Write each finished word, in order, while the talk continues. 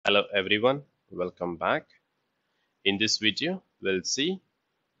Hello everyone, welcome back. In this video, we'll see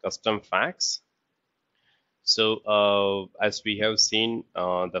custom facts. As we have seen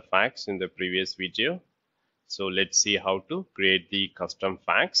the facts in the previous video, so let's see how to create the custom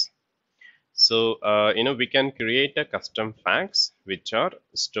facts. We can create a custom facts which are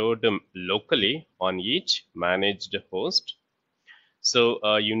stored locally on each managed host.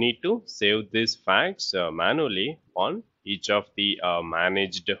 You need to save these facts manually on each of the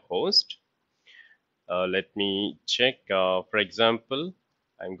managed host. Let me check. For example,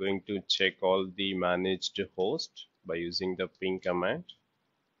 I'm going to check all the managed host by using the ping command.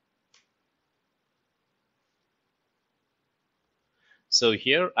 So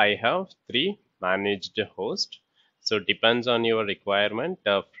here I have 3 managed host. So depends on your requirement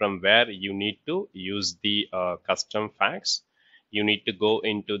from where you need to use the custom facts. You need to go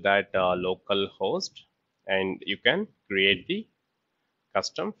into that local host and you can create the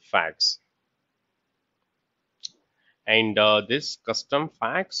custom facts. And this custom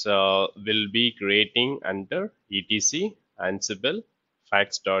facts will be creating under etc ansible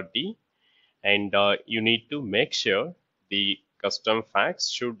facts.d, and you need to make sure the custom facts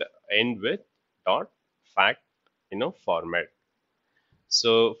should end with dot fact format.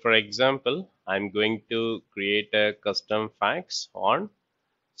 So for example, I'm going to create a custom facts on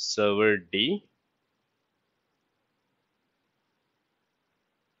server D.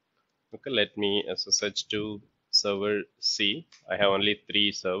 Okay, let me SSH to server C. I have only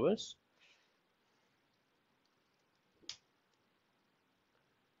 3 servers.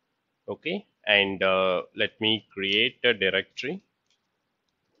 Okay, and let me create a directory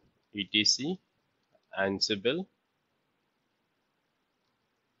etc ansible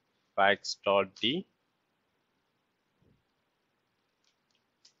facts.d.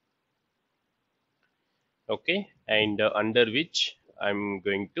 Okay, and under which I'm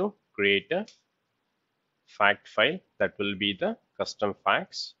going to create a fact file that will be the custom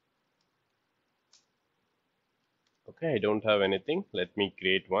facts. Okay, I don't have anything. Let me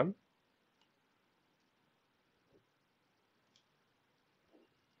create one.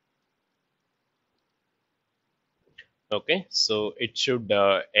 Okay, so it should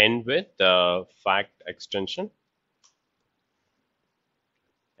end with fact extension,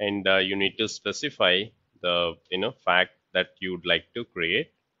 and you need to specify the fact that you would like to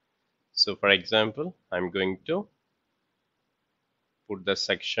create. So for example, I'm going to put the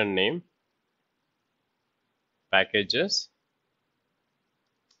section name packages,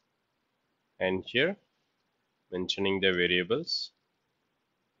 and here mentioning the variables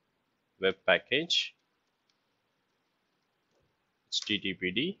web package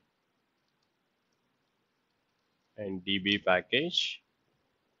httpd and db package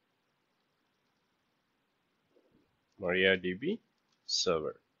mariadb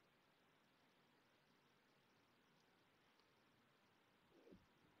server.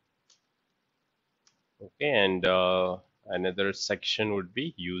 Okay, and another section would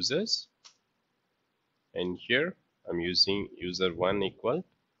be users, and here I'm using user1 equal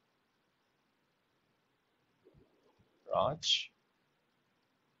Raj,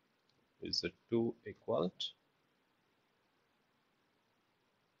 user2 equal.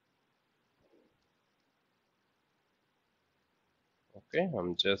 Okay,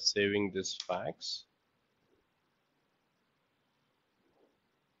 I'm just saving this facts.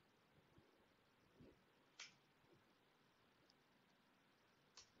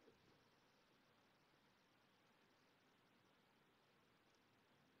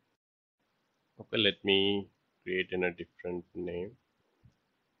 Okay, let me create in a different name.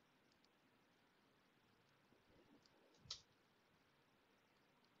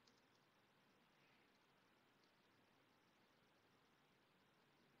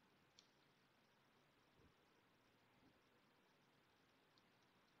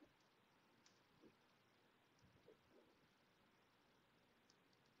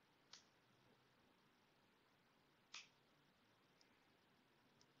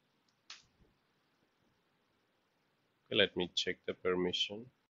 Okay, let me check the permission.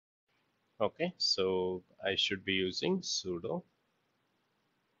 Okay, so I should be using sudo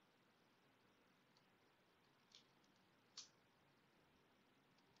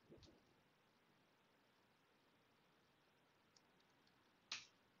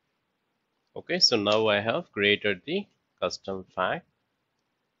Okay, so now I have created the custom fact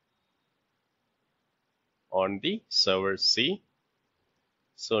on the server C.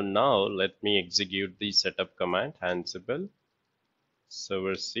 So now let me execute the setup command ansible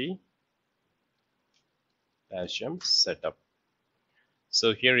server C -m setup.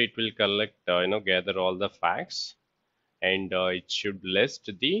 So here it will collect, gather all the facts, and it should list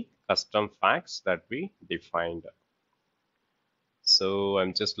the custom facts that we defined. So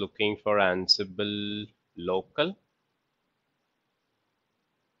I'm just looking for Ansible local.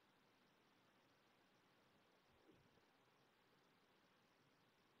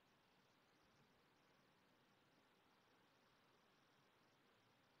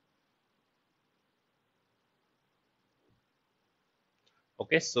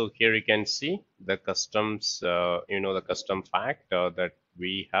 Okay, so here you can see the customs, the custom fact that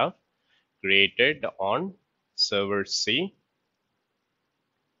we have created on server C.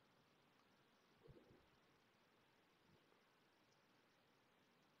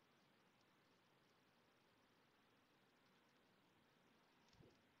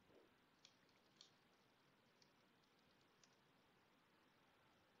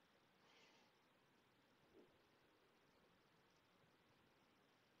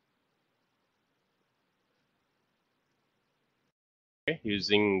 Okay,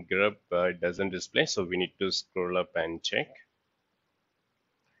 using grub, it doesn't display, so we need to scroll up and check.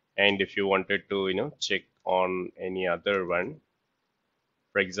 And if you wanted to, check on any other one,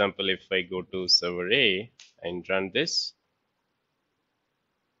 for example, if I go to server A and run this,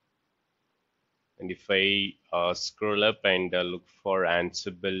 and if I scroll up and look for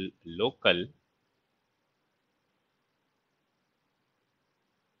Ansible local,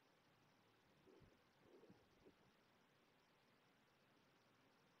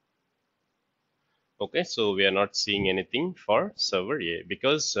 okay, so we are not seeing anything for server A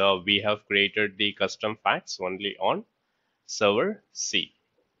because we have created the custom facts only on server C.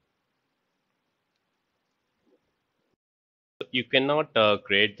 You cannot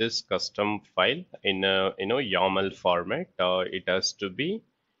create this custom file in a YAML format. It has to be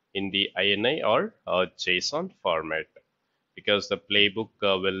in the INI or JSON format because the playbook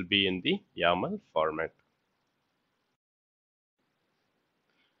will be in the YAML format.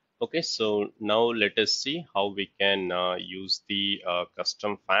 Okay, so now let us see how we can use the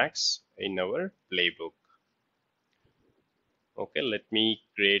custom facts in our playbook. Okay, let me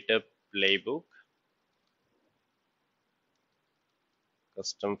create a playbook,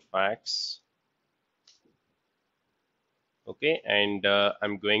 custom facts. Okay, and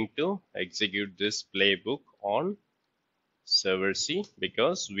I'm going to execute this playbook on server C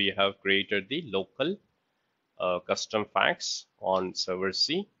because we have created the local custom facts on server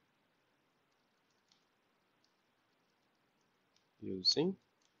C using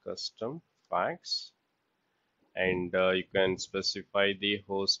custom facts, and you can specify the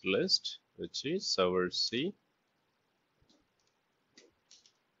host list, which is server C,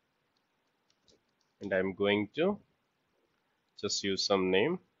 and I'm going to just use some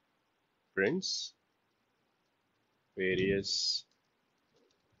name, prints various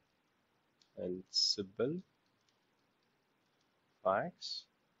Ansible facts,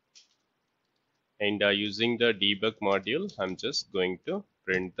 and using the debug module I'm just going to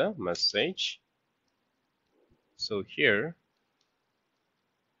print the message. So here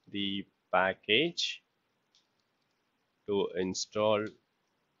the package to install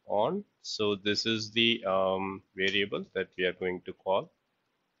on, so this is the variable that we are going to call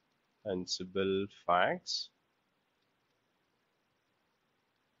Ansible facts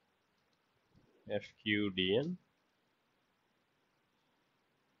fqdn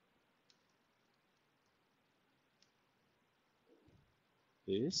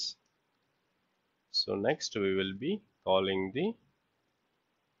is. So next we will be calling the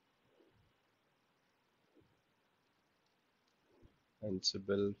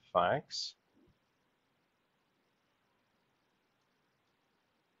Ansible facts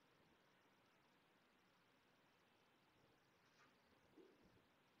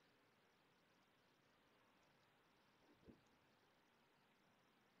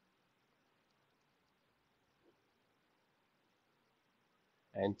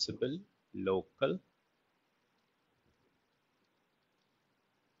Ansible local,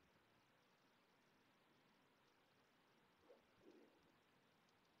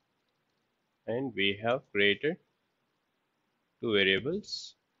 and we have created two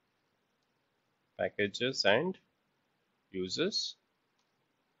variables, packages and users.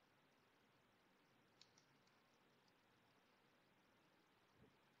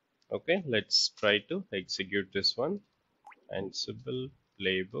 Okay, let's try to execute this one. Ansible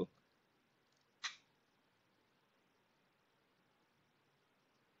playbook.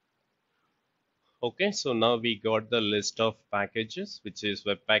 Okay, so now we got the list of packages, which is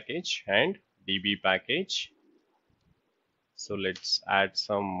web package and DB package. So let's add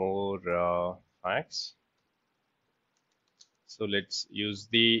some more facts. So let's use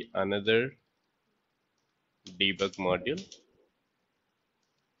the another debug module.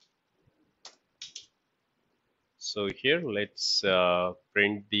 So here let's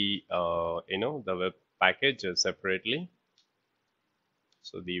print the the web package separately.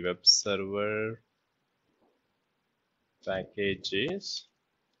 So the web server package is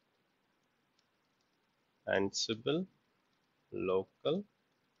Ansible local.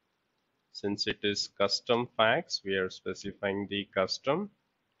 Since it is custom facts, we are specifying the custom,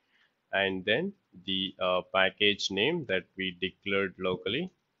 and then the package name that we declared locally,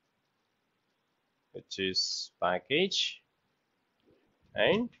 which is package,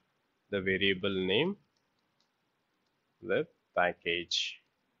 and the variable name web package.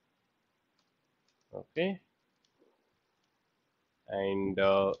 Okay, and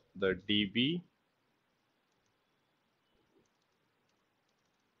the db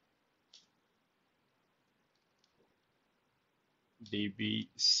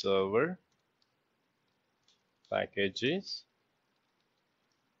server packages.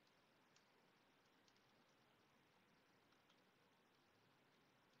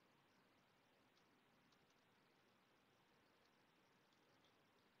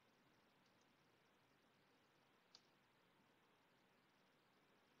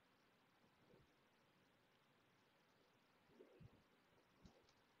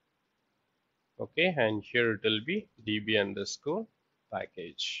 Okay, and here it will be db underscore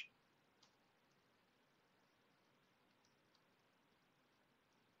package.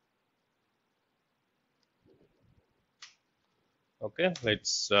 Okay,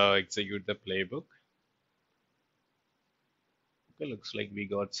 let's execute the playbook. Okay, looks like we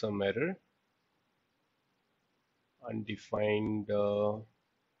got some error. Undefined.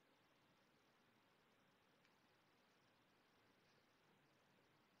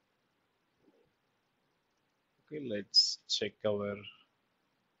 Okay, let's check our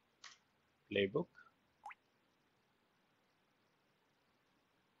playbook.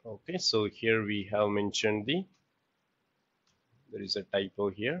 Okay, so here we have mentioned there is a typo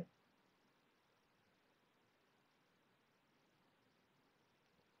here.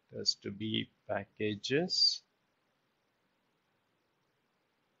 It has to be packages.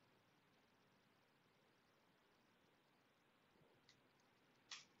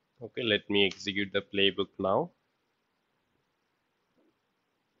 Okay, let me execute the playbook now.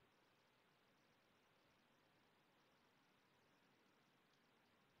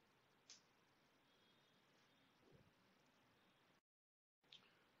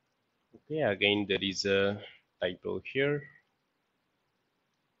 Okay, again there is a typo here.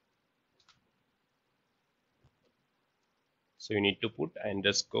 So you need to put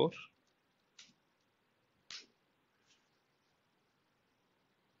underscore.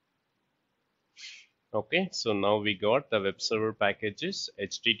 Okay, so now we got the web server packages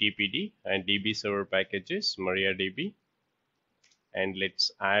HTTPD and DB server packages MariaDB. And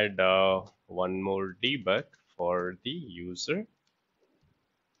let's add one more debug for the user.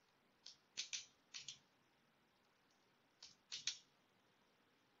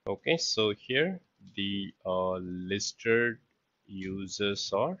 Okay, so here the listed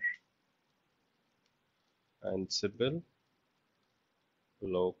users are Ansible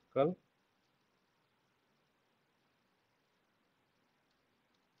local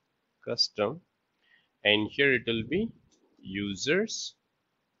custom, and here it will be users,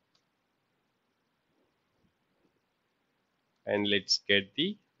 and let's get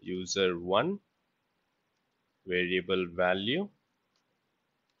the user1 variable value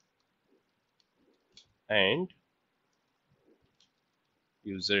and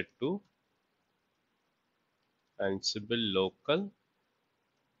user2 Ansible local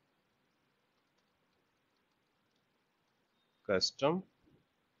custom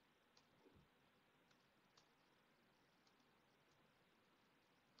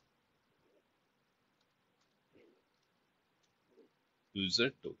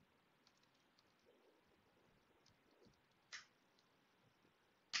user2.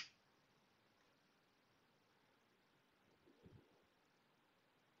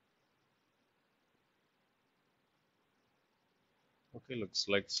 Okay, looks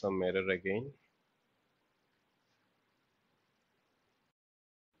like some error again.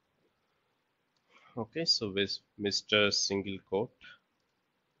 Okay, so with Mr. Single quote,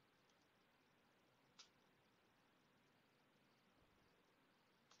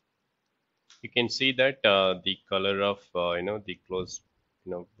 you can see that the color of the closed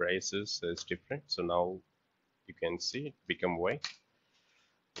braces is different. So now you can see it become white.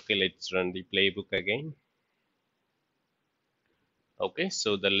 Okay, let's run the playbook again. Okay,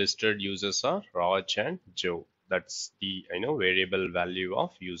 so the listed users are Raj and Joe. That's the variable value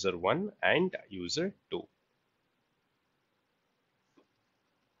of user1 and user2.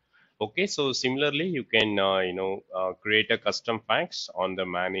 Okay, so similarly you can create a custom facts on the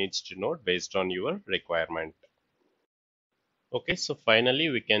managed node based on your requirement. Okay, so finally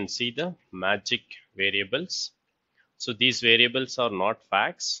we can see the magic variables. So these variables are not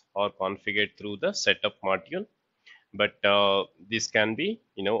facts or configured through the setup module, but this can be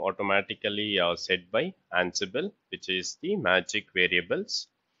automatically set by Ansible, which is the magic variables.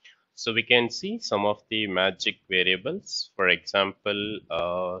 So we can see some of the magic variables. For example,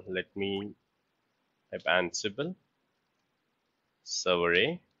 let me type Ansible server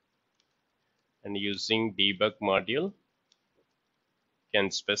A, and using debug module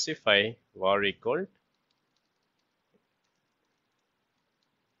can specify var equal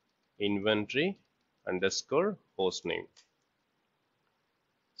inventory underscore hostname.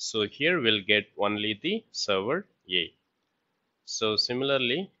 So here we'll get only the server A. So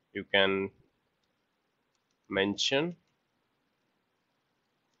similarly, you can mention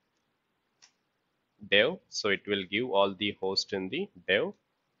dev, so it will give all the host in the dev,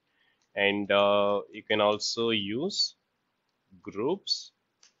 and you can also use groups.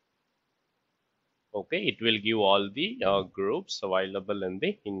 Okay, it will give all the groups available in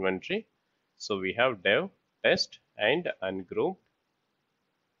the inventory. So we have dev, test, and ungroup.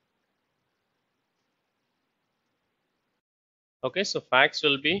 Okay, so facts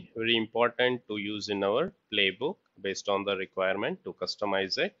will be very important to use in our playbook based on the requirement to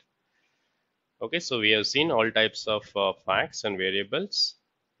customize it. Okay, so we have seen all types of facts and variables.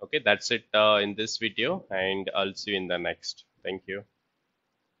 Okay, that's it in this video, and I'll see you in the next. Thank you.